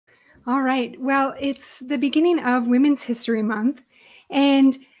All right. Well, it's the beginning of Women's History Month,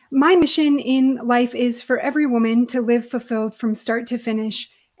 and my mission in life is for every woman to live fulfilled from start to finish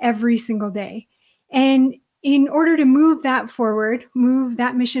every single day. And in order to move that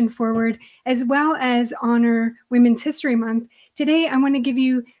mission forward, as well as honor Women's History Month, today I want to give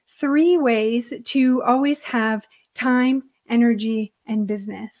you 3 ways to always have time, energy, and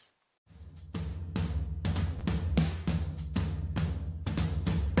business.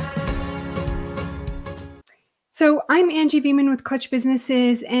 So I'm Angie Viehman with Clutch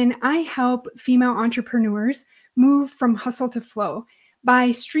Businesses, and I help female entrepreneurs move from hustle to flow by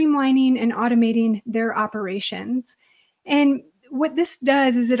streamlining and automating their operations. And what this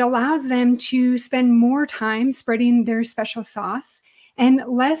does is it allows them to spend more time spreading their special sauce and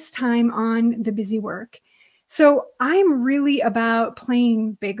less time on the busy work. So I'm really about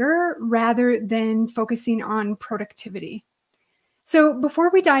playing bigger rather than focusing on productivity. So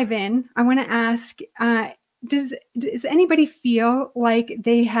before we dive in, I want to ask, does anybody feel like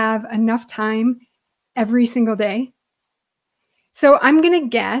they have enough time every single day? So I'm going to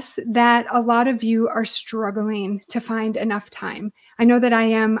guess that a lot of you are struggling to find enough time. I know that I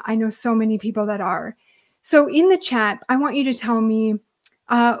am. I know so many people that are. So in the chat, I want you to tell me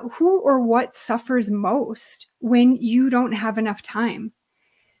who or what suffers most when you don't have enough time.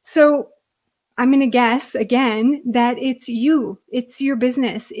 So I'm going to guess again that it's you, it's your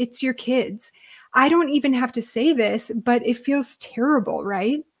business, it's your kids. I don't even have to say this, but it feels terrible,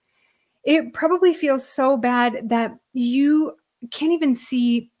 right? It probably feels so bad that you can't even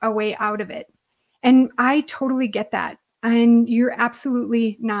see a way out of it. And I totally get that. And you're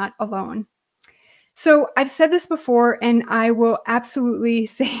absolutely not alone. So I've said this before, and I will absolutely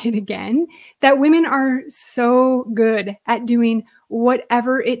say it again, that women are so good at doing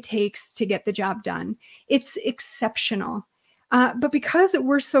whatever it takes to get the job done. It's exceptional. But because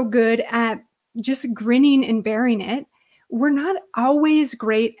we're so good at just grinning and bearing it, we're not always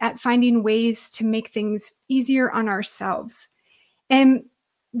great at finding ways to make things easier on ourselves. And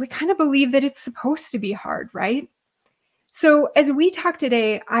we kind of believe that it's supposed to be hard, right? So as we talk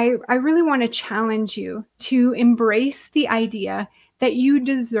today, I really want to challenge you to embrace the idea that you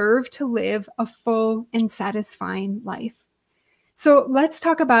deserve to live a full and satisfying life. So let's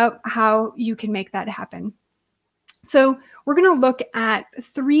talk about how you can make that happen. So we're going to look at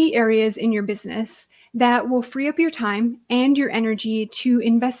 3 areas in your business that will free up your time and your energy to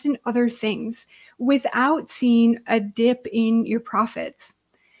invest in other things without seeing a dip in your profits.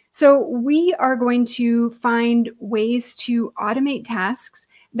 So we are going to find ways to automate tasks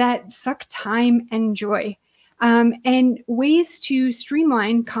that suck time and joy, and ways to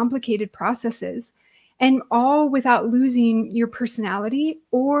streamline complicated processes, and all without losing your personality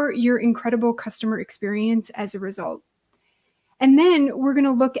or your incredible customer experience as a result. And then we're going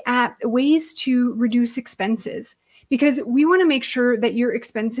to look at ways to reduce expenses, because we want to make sure that your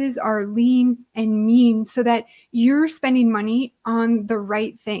expenses are lean and mean so that you're spending money on the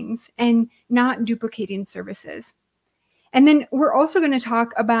right things and not duplicating services. And then we're also going to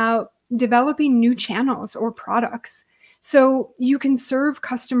talk about developing new channels or products so you can serve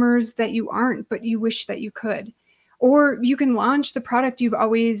customers that you aren't, but you wish that you could. Or you can launch the product you've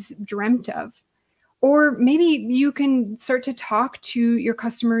always dreamt of. Or maybe you can start to talk to your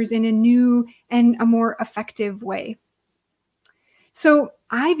customers in a new and a more effective way. So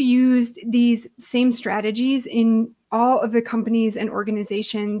I've used these same strategies in all of the companies and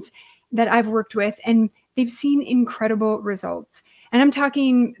organizations that I've worked with, and they've seen incredible results. And I'm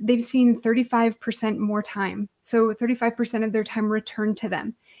talking, they've seen 35% more time. So 35% of their time returned to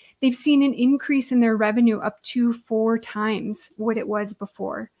them. They've seen an increase in their revenue up to 4 times what it was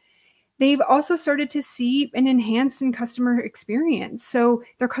before. They've also started to see an enhanced in customer experience. So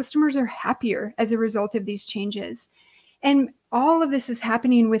their customers are happier as a result of these changes. And all of this is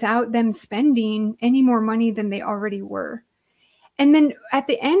happening without them spending any more money than they already were. And then at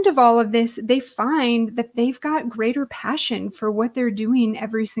the end of all of this, they find that they've got greater passion for what they're doing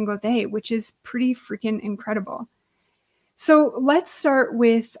every single day, which is pretty freaking incredible. So let's start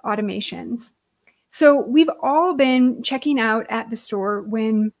with automations. So we've all been checking out at the store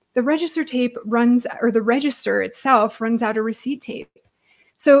when the register tape runs, or the register itself runs out of receipt tape.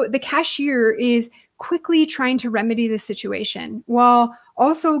 So the cashier is quickly trying to remedy the situation while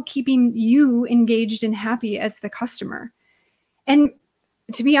also keeping you engaged and happy as the customer. And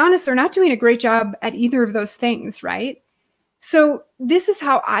to be honest, they're not doing a great job at either of those things, right? So this is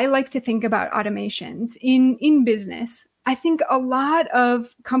how I like to think about automations in business. I think a lot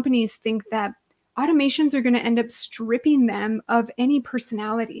of companies think that automations are going to end up stripping them of any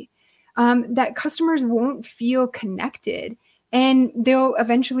personality, that customers won't feel connected and they'll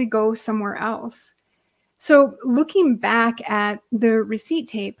eventually go somewhere else. So looking back at the receipt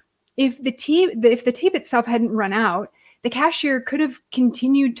tape, if the tape itself hadn't run out, the cashier could have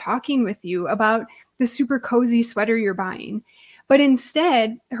continued talking with you about the super cozy sweater you're buying. But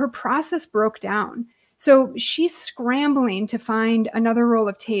instead, her process broke down. So she's scrambling to find another roll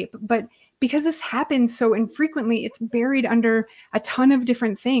of tape. But because this happens so infrequently, it's buried under a ton of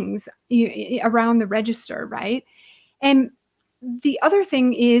different things around the register, right? And the other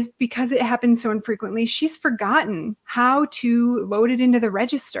thing is, because it happens so infrequently, she's forgotten how to load it into the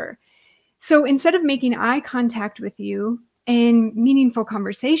register. So instead of making eye contact with you and meaningful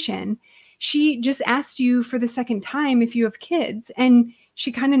conversation, she just asked you for the second time if you have kids, and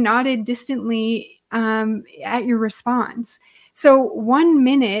she kind of nodded distantly at your response. So 1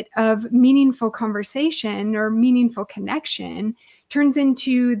 minute of meaningful conversation or meaningful connection turns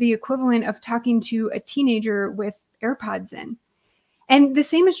into the equivalent of talking to a teenager with AirPods in. And the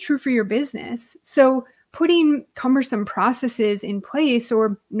same is true for your business. So putting cumbersome processes in place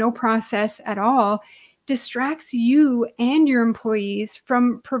or no process at all distracts you and your employees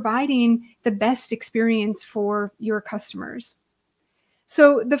from providing the best experience for your customers.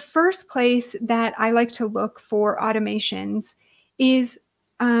 So the first place that I like to look for automations is,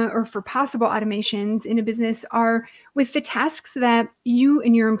 or for possible automations in a business, are with the tasks that you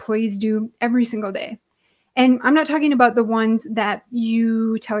and your employees do every single day. And I'm not talking about the ones that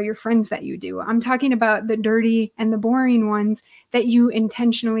you tell your friends that you do. I'm talking about the dirty and the boring ones that you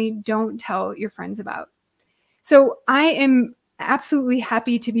intentionally don't tell your friends about. So I am absolutely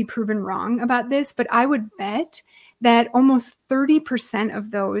happy to be proven wrong about this, but I would bet that almost 30%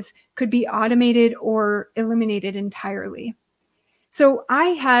 of those could be automated or eliminated entirely. So I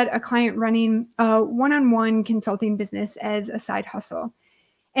had a client running a one-on-one consulting business as a side hustle,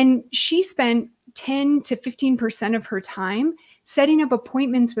 and she spent 10 to 15% of her time setting up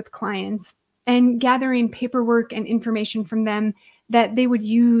appointments with clients and gathering paperwork and information from them that they would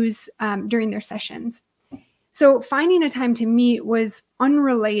use during their sessions. So finding a time to meet was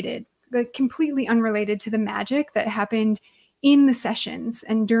unrelated, like completely unrelated to the magic that happened in the sessions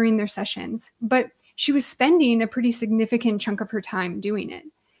and during their sessions. But she was spending a pretty significant chunk of her time doing it.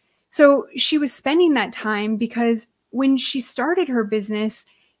 So she was spending that time because when she started her business,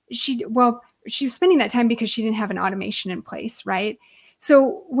 she was spending that time because she didn't have an automation in place, right?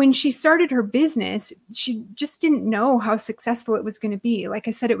 So when she started her business, she just didn't know how successful it was going to be. Like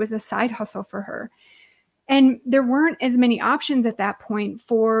I said, it was a side hustle for her. And there weren't as many options at that point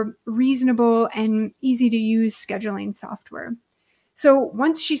for reasonable and easy to use scheduling software. So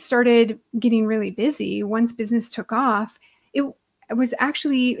once she started getting really busy, once business took off,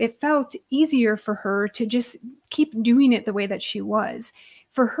 it felt easier for her to just keep doing it the way that she was.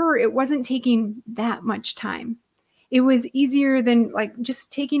 For her, it wasn't taking that much time. It was easier than like just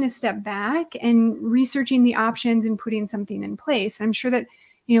taking a step back and researching the options and putting something in place. I'm sure that,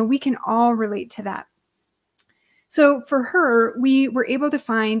 we can all relate to that. So for her, we were able to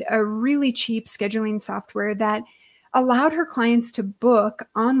find a really cheap scheduling software that allowed her clients to book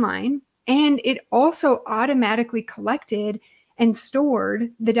online, and it also automatically collected and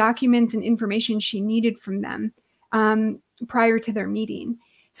stored the documents and information she needed from them prior to their meeting.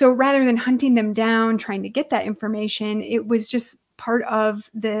 So rather than hunting them down, trying to get that information, it was just part of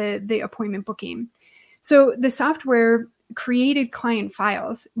the appointment booking. So the software created client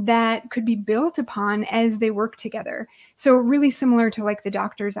files that could be built upon as they work together. So really similar to like the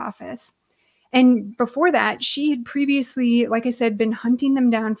doctor's office. And before that, she had previously, like I said, been hunting them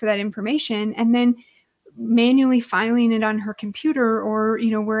down for that information and then manually filing it on her computer or,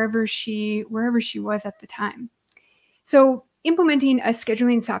 wherever she was at the time. So implementing a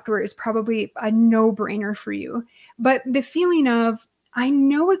scheduling software is probably a no-brainer for you. But the feeling of, I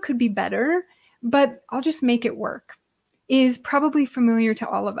know it could be better, but I'll just make it work, is probably familiar to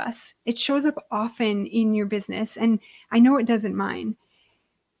all of us. It shows up often in your business, and I know it does in mine.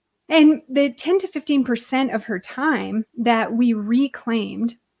 And the 10 to 15% of her time that we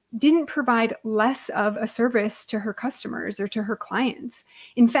reclaimed didn't provide less of a service to her customers or to her clients.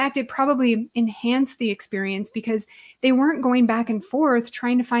 In fact, it probably enhanced the experience because they weren't going back and forth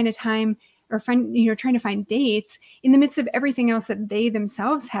trying to find a time or trying to find dates in the midst of everything else that they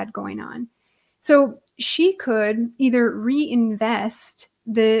themselves had going on. So she could either reinvest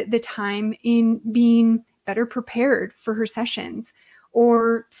the time in being better prepared for her sessions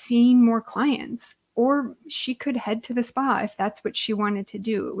or seeing more clients, or she could head to the spa if that's what she wanted to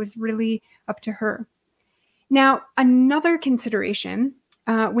do. It was really up to her. Now, another consideration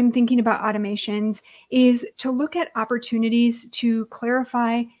when thinking about automations is to look at opportunities to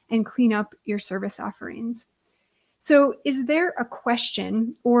clarify and clean up your service offerings. So is there a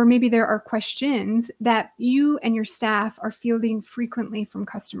question, or maybe there are questions that you and your staff are fielding frequently from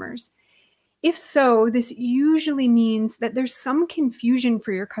customers? If so, this usually means that there's some confusion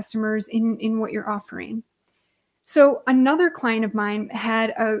for your customers in what you're offering. So another client of mine had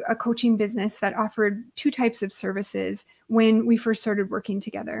a coaching business that offered two types of services when we first started working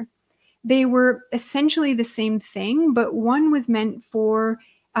together. They were essentially the same thing, but one was meant for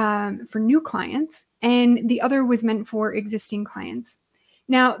new clients, and the other was meant for existing clients.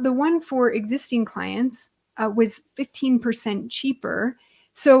 Now, the one for existing clients was 15% cheaper,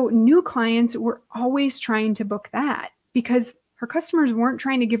 so new clients were always trying to book that because her customers weren't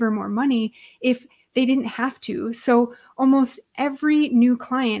trying to give her more money if they didn't have to. So almost every new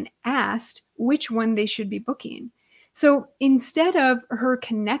client asked which one they should be booking. So instead of her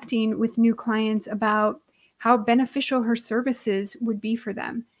connecting with new clients about how beneficial her services would be for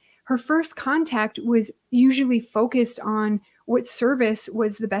them, her first contact was usually focused on what service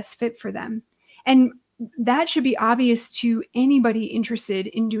was the best fit for them. And that should be obvious to anybody interested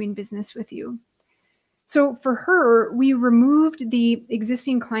in doing business with you. So for her, we removed the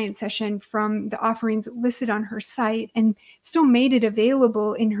existing client session from the offerings listed on her site and still made it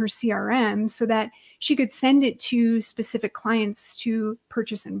available in her CRM so that she could send it to specific clients to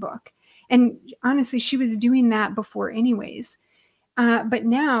purchase and book. And honestly, she was doing that before anyways. But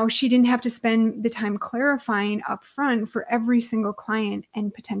now she didn't have to spend the time clarifying upfront for every single client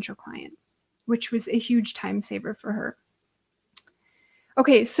and potential client, which was a huge time saver for her.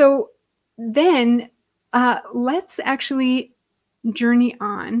 Okay, so then let's actually journey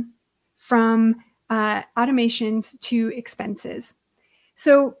on from automations to expenses.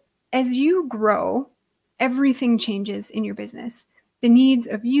 So as you grow, everything changes in your business. The needs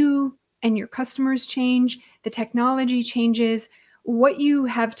of you and your customers change, the technology changes, what you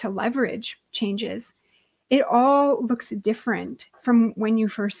have to leverage changes. It all looks different from when you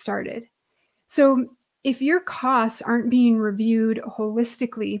first started. So if your costs aren't being reviewed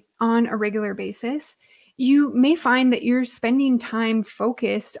holistically on a regular basis, you may find that you're spending time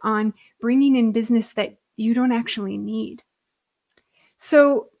focused on bringing in business that you don't actually need.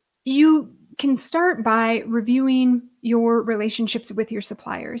 So you can start by reviewing your relationships with your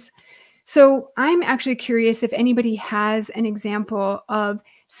suppliers. So I'm actually curious if anybody has an example of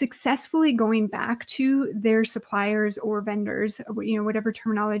successfully going back to their suppliers or vendors, whatever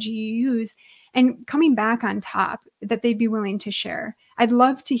terminology you use, and coming back on top that they'd be willing to share. I'd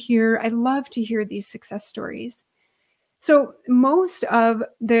love to hear these success stories. So most of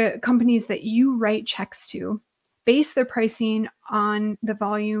the companies that you write checks to base their pricing on the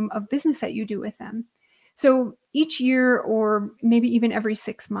volume of business that you do with them. So each year, or maybe even every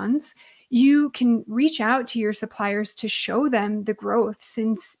 6 months, you can reach out to your suppliers to show them the growth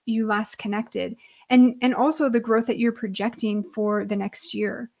since you last connected, and also the growth that you're projecting for the next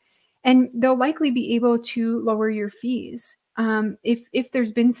year. And they'll likely be able to lower your fees if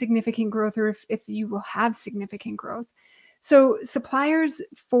there's been significant growth, or if you will have significant growth. So suppliers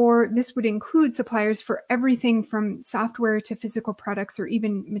this would include suppliers for everything from software to physical products or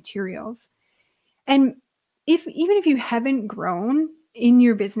even materials. And even if you haven't grown in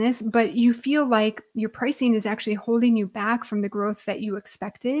your business, but you feel like your pricing is actually holding you back from the growth that you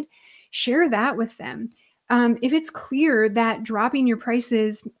expected, share that with them. If it's clear that dropping your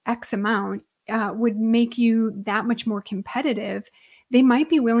prices X amount would make you that much more competitive, they might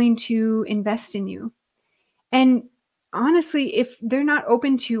be willing to invest in you. And honestly, if they're not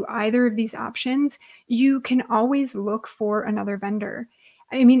open to either of these options, you can always look for another vendor.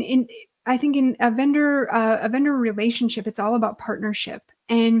 I mean, I think in a vendor relationship, it's all about partnership.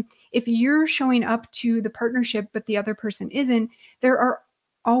 And if you're showing up to the partnership, but the other person isn't, there are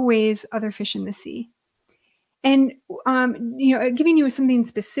always other fish in the sea. And giving you something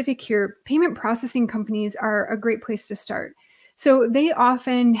specific here, payment processing companies are a great place to start. So they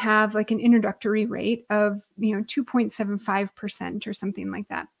often have like an introductory rate of 2.75% or something like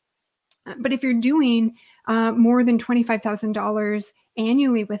that. But if you're doing more than $25,000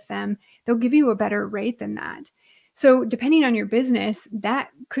 annually with them, they'll give you a better rate than that. So depending on your business,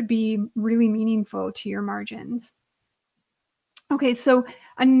 that could be really meaningful to your margins. Okay, so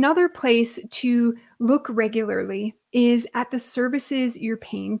another place to look regularly is at the services you're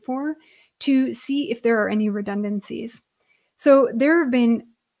paying for to see if there are any redundancies. So there have been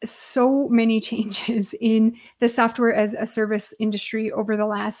so many changes in the software as a service industry over the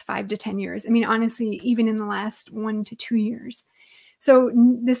last 5 to 10 years. I mean, honestly, even in the last 1 to 2 years. So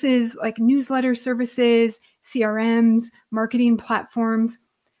this is like newsletter services, CRMs, marketing platforms.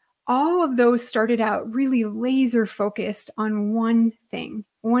 All of those started out really laser focused on one thing,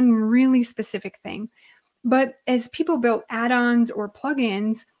 one really specific thing. But as people built add-ons or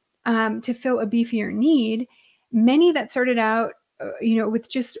plugins to fill a beefier need, many that started out, with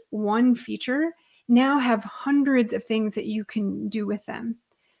just one feature now have hundreds of things that you can do with them.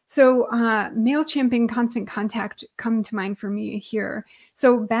 So MailChimp and Constant Contact come to mind for me here.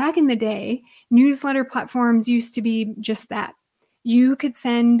 So back in the day, newsletter platforms used to be just that. You could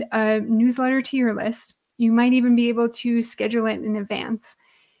send a newsletter to your list. You might even be able to schedule it in advance.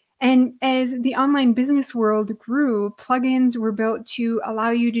 And as the online business world grew, plugins were built to allow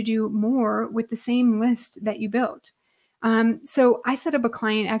you to do more with the same list that you built. So I set up a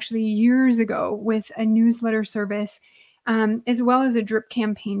client actually years ago with a newsletter service, as well as a drip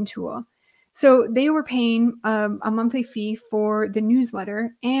campaign tool. So they were paying a monthly fee for the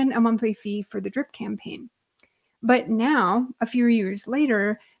newsletter and a monthly fee for the drip campaign. But now, a few years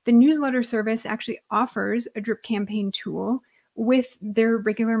later, the newsletter service actually offers a drip campaign tool with their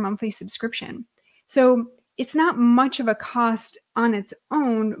regular monthly subscription. So it's not much of a cost on its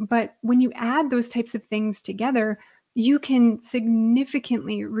own, but when you add those types of things together, you can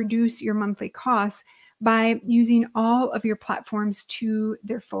significantly reduce your monthly costs by using all of your platforms to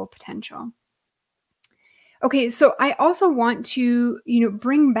their full potential. Okay, so I also want to,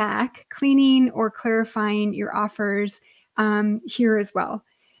 bring back cleaning or clarifying your offers here as well.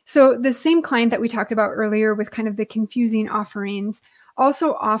 So the same client that we talked about earlier with kind of the confusing offerings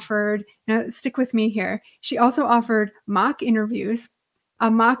also offered, now stick with me here, she also offered mock interviews,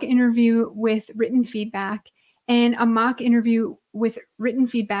 a mock interview with written feedback, and a mock interview with written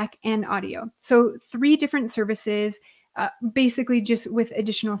feedback and audio. So 3 different services, basically just with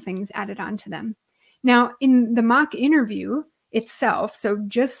additional things added on to them. Now, in the mock interview itself, so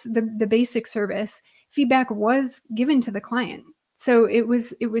just the basic service, feedback was given to the client. So it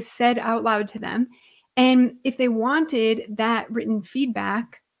was said out loud to them. And if they wanted that written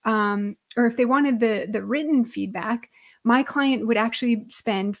feedback, or if they wanted the written feedback, my client would actually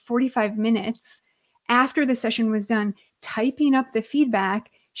spend 45 minutes after the session was done typing up the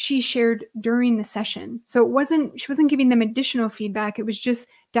feedback she shared during the session. So she wasn't giving them additional feedback. It was just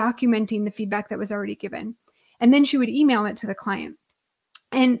documenting the feedback that was already given. And then she would email it to the client.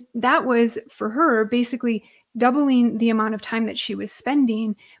 And that was, for her, basically doubling the amount of time that she was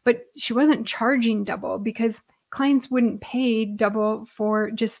spending, but she wasn't charging double because clients wouldn't pay double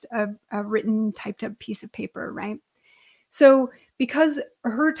for just a written, typed up piece of paper, right? So because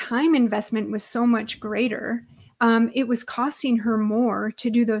her time investment was so much greater, it was costing her more to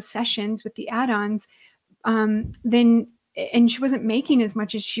do those sessions with the add-ons and she wasn't making as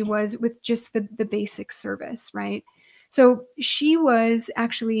much as she was with just the basic service, right? So she was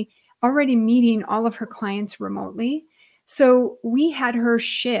actually already meeting all of her clients remotely. So we had her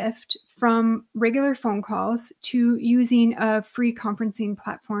shift from regular phone calls to using a free conferencing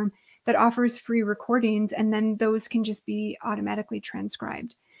platform that offers free recordings, and then those can just be automatically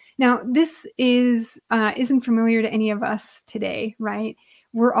transcribed. Now, this isn't familiar to any of us today, right?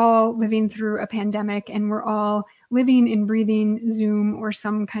 We're all living through a pandemic and we're all living and breathing Zoom or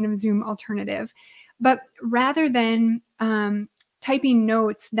some kind of Zoom alternative. But rather than typing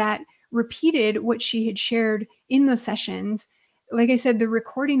notes that repeated what she had shared in those sessions, like I said, the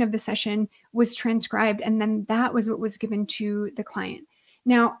recording of the session was transcribed, and then that was what was given to the client.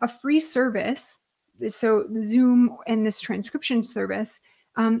 Now, a free service, so Zoom and this transcription service,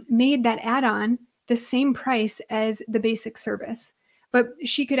 made that add-on the same price as the basic service. But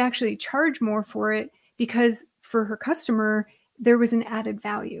she could actually charge more for it because for her customer, there was an added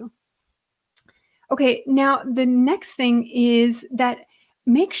value. Okay, now the next thing is that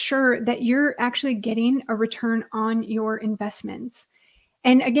make sure that you're actually getting a return on your investments.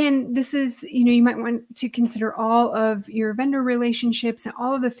 And again, this is, you might want to consider all of your vendor relationships and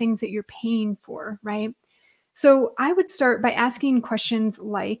all of the things that you're paying for, right? So I would start by asking questions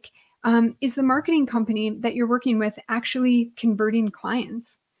like, is the marketing company that you're working with actually converting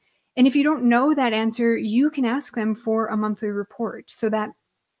clients? And if you don't know that answer, you can ask them for a monthly report so that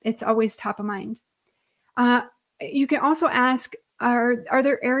it's always top of mind. You can also ask, are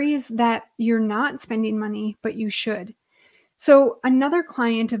there areas that you're not spending money, but you should? So another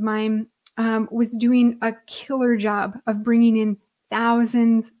client of mine was doing a killer job of bringing in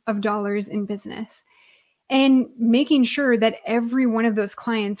thousands of dollars in business and making sure that every one of those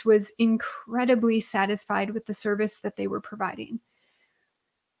clients was incredibly satisfied with the service that they were providing.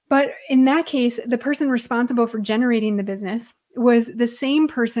 But in that case, the person responsible for generating the business was the same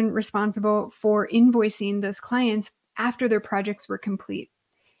person responsible for invoicing those clients after their projects were complete.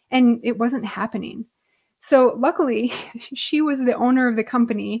 And it wasn't happening. So luckily, she was the owner of the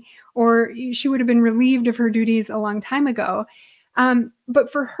company, or she would have been relieved of her duties a long time ago.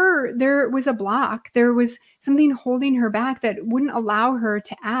 But for her, there was a block. There was something holding her back that wouldn't allow her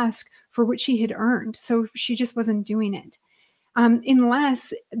to ask for what she had earned. So she just wasn't doing it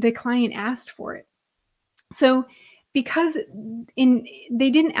unless the client asked for it. So because they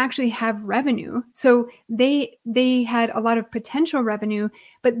didn't actually have revenue, so they had a lot of potential revenue,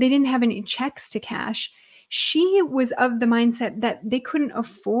 but they didn't have any checks to cash. She was of the mindset that they couldn't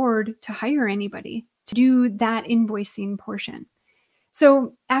afford to hire anybody to do that invoicing portion.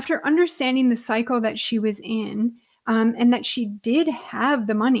 So after understanding the cycle that she was in, and that she did have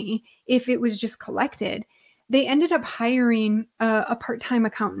the money if it was just collected, they ended up hiring a part-time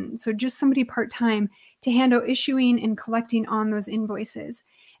accountant. So just somebody part-time to handle issuing and collecting on those invoices.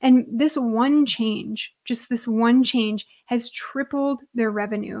 And this one change, just this one change, has tripled their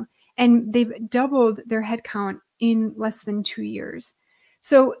revenue, and they've doubled their headcount in less than 2 years.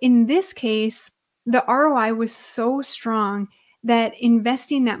 So in this case, the ROI was so strong that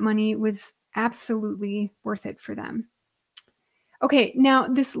investing that money was absolutely worth it for them. Okay, now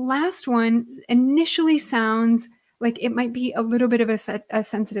this last one initially sounds like it might be a little bit of a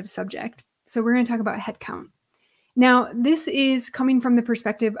sensitive subject. So we're going to talk about headcount. Now, this is coming from the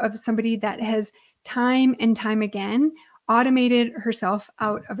perspective of somebody that has time and time again automated herself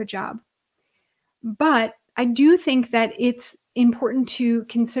out of a job. But I do think that it's important to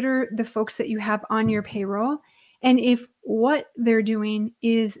consider the folks that you have on your payroll and if what they're doing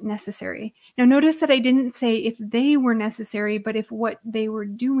is necessary. Now, notice that I didn't say if they were necessary, but if what they were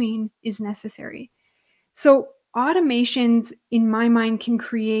doing is necessary. So automations, in my mind, can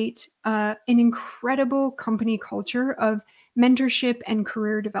create an incredible company culture of mentorship and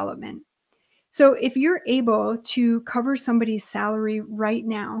career development. So if you're able to cover somebody's salary right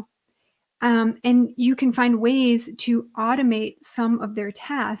now, and you can find ways to automate some of their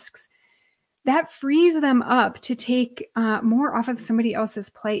tasks, that frees them up to take more off of somebody else's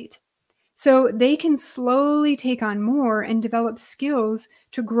plate. So they can slowly take on more and develop skills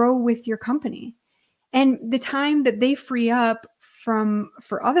to grow with your company. And the time that they free up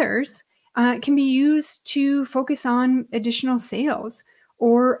for others can be used to focus on additional sales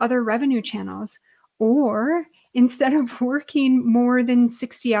or other revenue channels. Or instead of working more than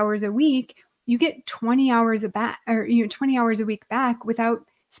 60 hours a week, you get 20 hours 20 hours a week back without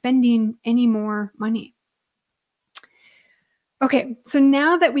spending any more money. Okay, so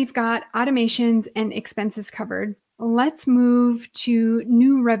now that we've got automations and expenses covered, let's move to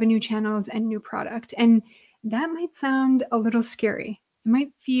new revenue channels and new product. And that might sound a little scary. It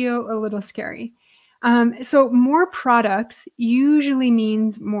might feel a little scary. So more products usually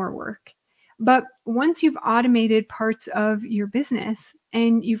means more work. But once you've automated parts of your business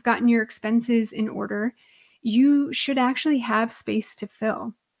and you've gotten your expenses in order, you should actually have space to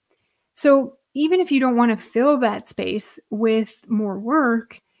fill. So even if you don't want to fill that space with more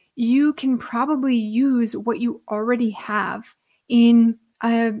work, you can probably use what you already have in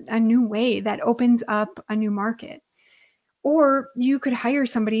a new way that opens up a new market. Or you could hire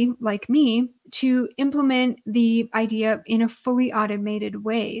somebody like me to implement the idea in a fully automated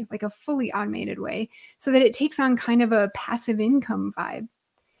way, so that it takes on kind of a passive income vibe.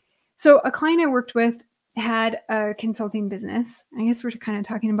 So a client I worked with had a consulting business. I guess we're kind of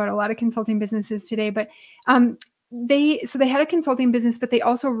talking about a lot of consulting businesses today, but they had a consulting business, but they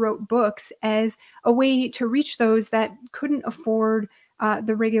also wrote books as a way to reach those that couldn't afford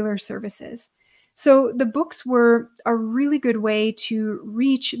the regular services. So the books were a really good way to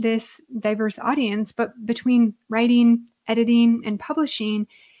reach this diverse audience, but between writing, editing, and publishing,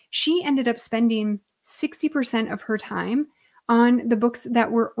 she ended up spending 60% of her time on the books that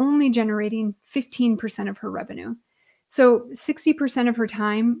were only generating 15% of her revenue. So 60% of her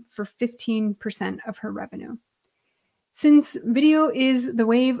time for 15% of her revenue. Since video is the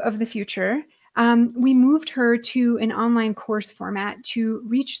wave of the future, we moved her to an online course format to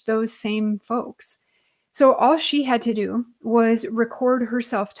reach those same folks. So all she had to do was record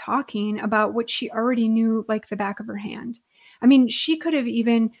herself talking about what she already knew like the back of her hand. I mean, she could have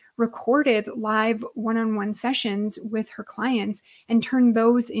even recorded live one-on-one sessions with her clients and turned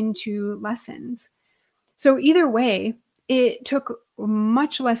those into lessons. So either way, it took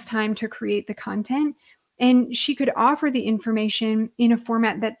much less time to create the content, and she could offer the information in a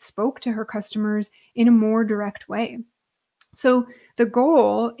format that spoke to her customers in a more direct way. So the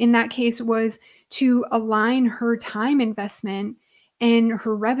goal in that case was to align her time investment and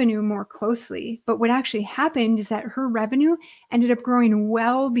her revenue more closely. But what actually happened is that her revenue ended up growing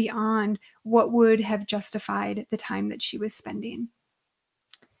well beyond what would have justified the time that she was spending.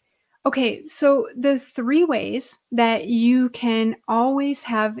 Okay, so the 3 ways that you can always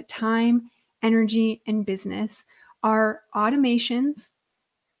have time, energy, and business are automations,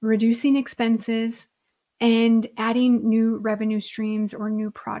 reducing expenses, and adding new revenue streams or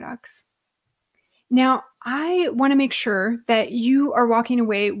new products. Now, I want to make sure that you are walking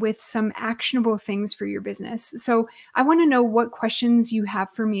away with some actionable things for your business. So I want to know what questions you have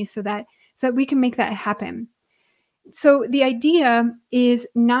for me so that we can make that happen. So the idea is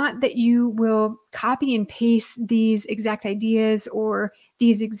not that you will copy and paste these exact ideas or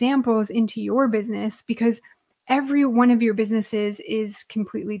these examples into your business, because every one of your businesses is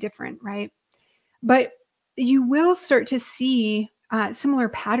completely different, right? But you will start to see similar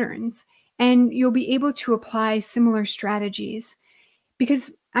patterns, and you'll be able to apply similar strategies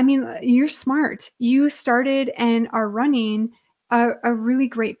because, I mean, you're smart. You started and are running a really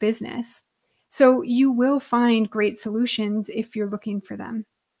great business. So you will find great solutions if you're looking for them.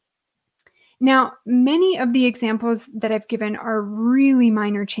 Now, many of the examples that I've given are really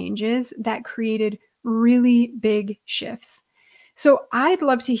minor changes that created really big shifts. So I'd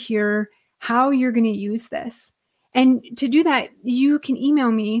love to hear how you're going to use this. And to do that, you can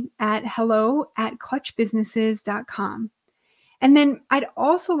email me at hello@clutchbusinesses.com. And then I'd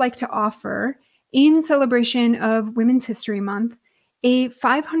also like to offer, in celebration of Women's History Month, a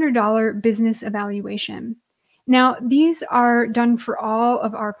 $500 business evaluation. Now, these are done for all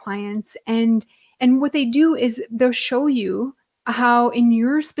of our clients, and what they do is they'll show you how in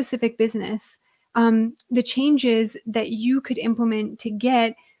your specific business, the changes that you could implement to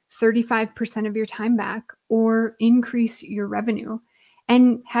get 35% of your time back or increase your revenue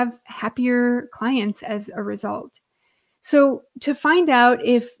and have happier clients as a result. So to find out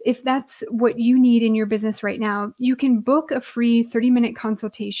if that's what you need in your business right now, you can book a free 30-minute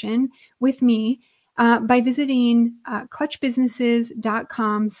consultation with me by visiting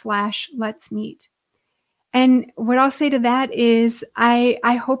clutchbusinesses.com/let's meet. And what I'll say to that is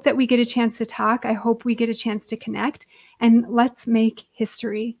I hope that we get a chance to talk. I hope we get a chance to connect, and let's make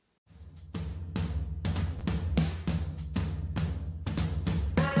history.